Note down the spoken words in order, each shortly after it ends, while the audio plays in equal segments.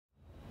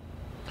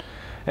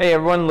Hey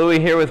everyone, Louie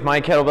here with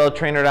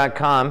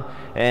MyKettlebellTrainer.com,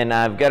 and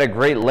I've got a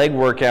great leg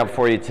workout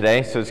for you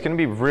today. So it's going to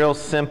be real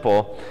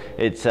simple.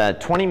 It's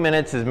 20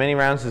 minutes, as many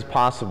rounds as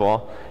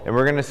possible, and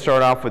we're going to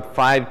start off with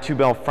 5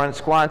 2-bell front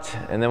squats,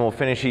 and then we'll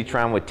finish each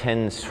round with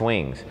 10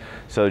 swings.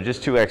 So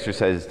just 2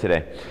 exercises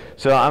today.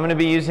 So I'm going to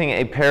be using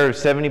a pair of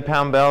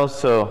 70-pound bells,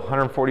 so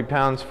 140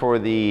 pounds for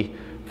the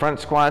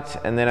front squats,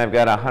 and then I've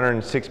got a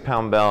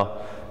 106-pound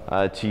bell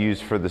to use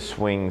for the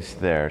swings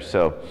there.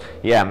 So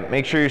yeah,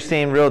 make sure you're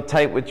staying real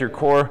tight with your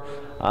core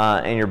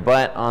and your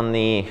butt on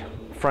the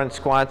front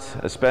squats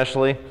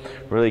especially.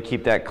 Really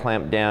keep that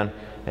clamp down,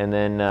 and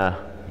then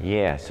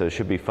yeah, so it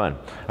should be fun.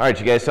 All right,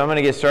 you guys, so I'm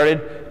gonna get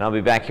started and I'll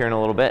be back here in a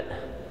little bit.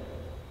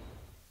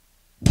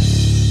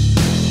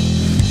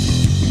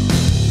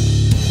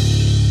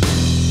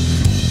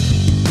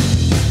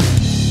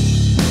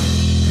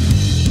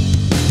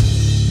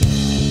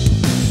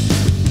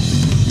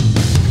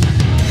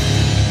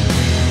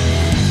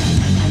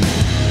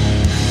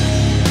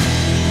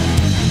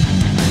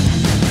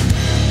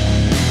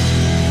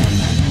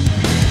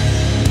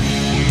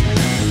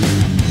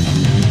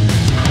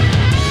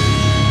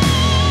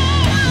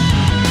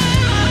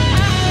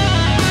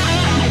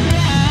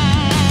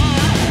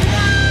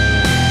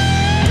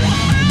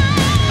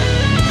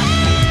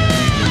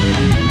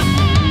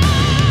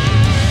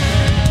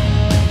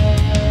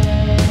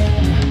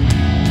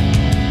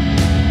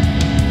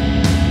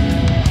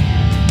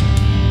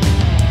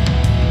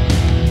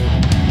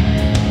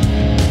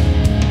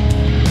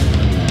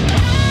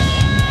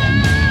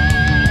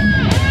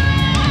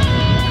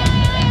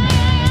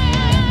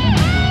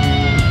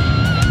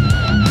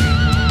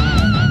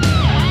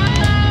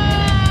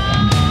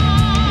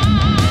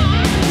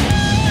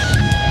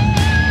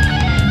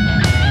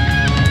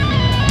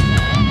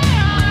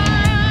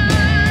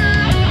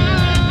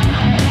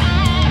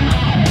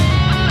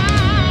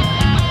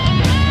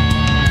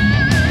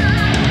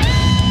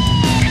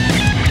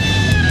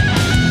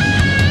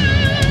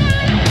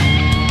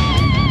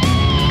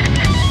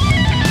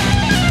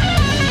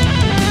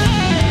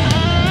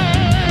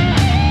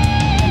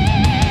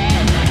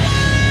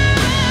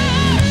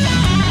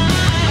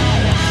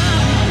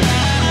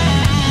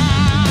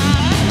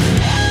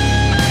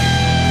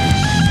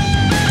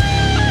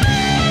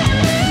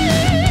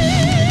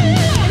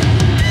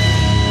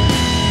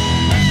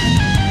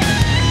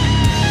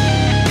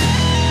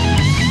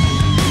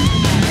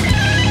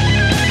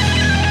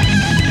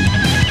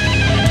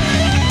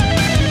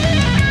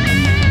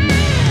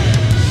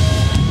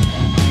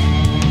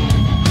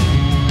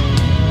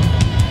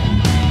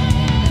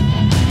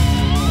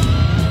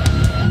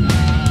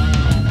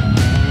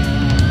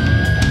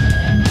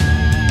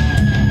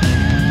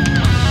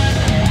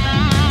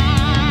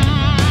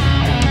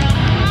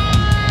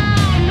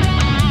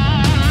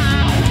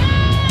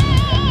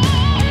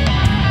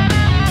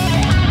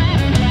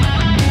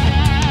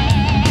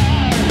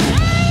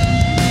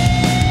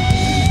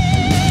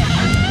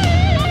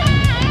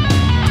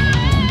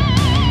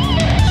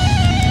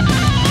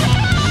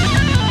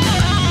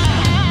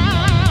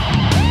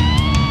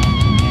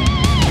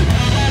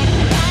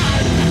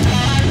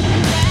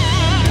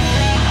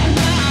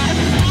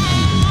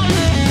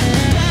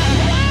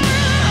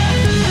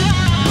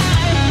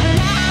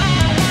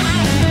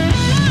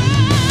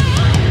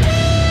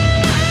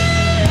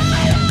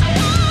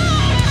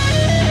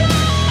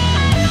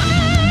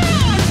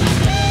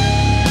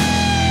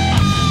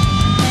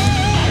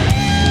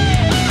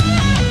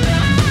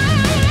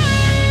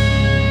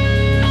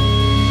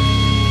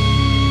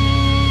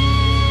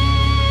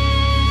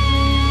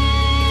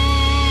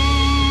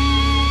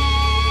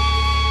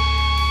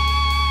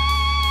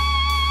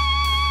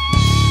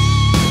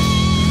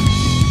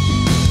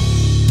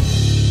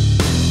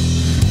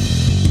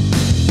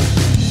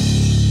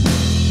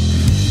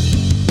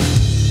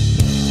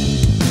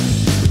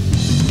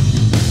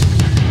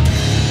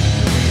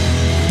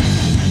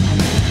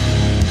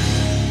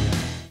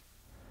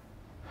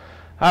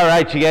 All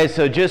right, you guys,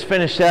 so just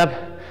finished up.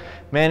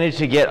 Managed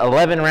to get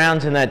 11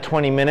 rounds in that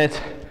 20 minutes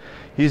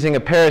using a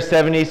pair of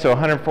 70s, so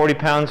 140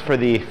 pounds for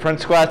the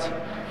front squats,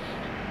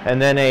 and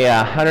then a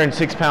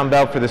 106-pound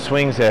belt for the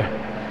swings there.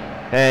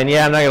 And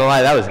yeah, I'm not gonna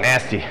lie, that was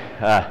nasty.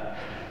 It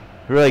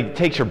really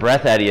takes your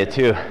breath out of you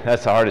too.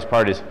 That's the hardest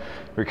part, is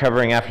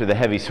recovering after the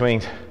heavy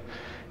swings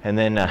and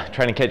then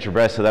trying to catch your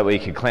breath so that way you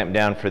can clamp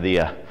down for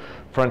the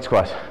front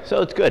squats.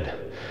 So it's good.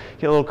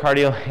 Get a little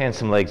cardio and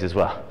some legs as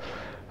well.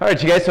 All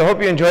right, you guys, so I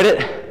hope you enjoyed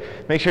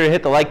it. Make sure to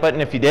hit the like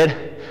button if you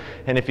did.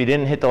 And if you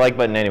didn't, hit the like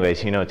button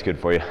anyways. You know it's good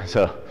for you.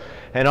 So,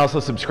 and also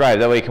subscribe.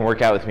 That way you can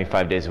work out with me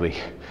 5 days a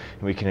week.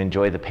 And we can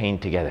enjoy the pain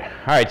together.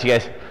 All right, you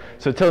guys.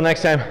 So till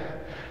next time,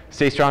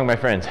 stay strong, my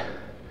friends.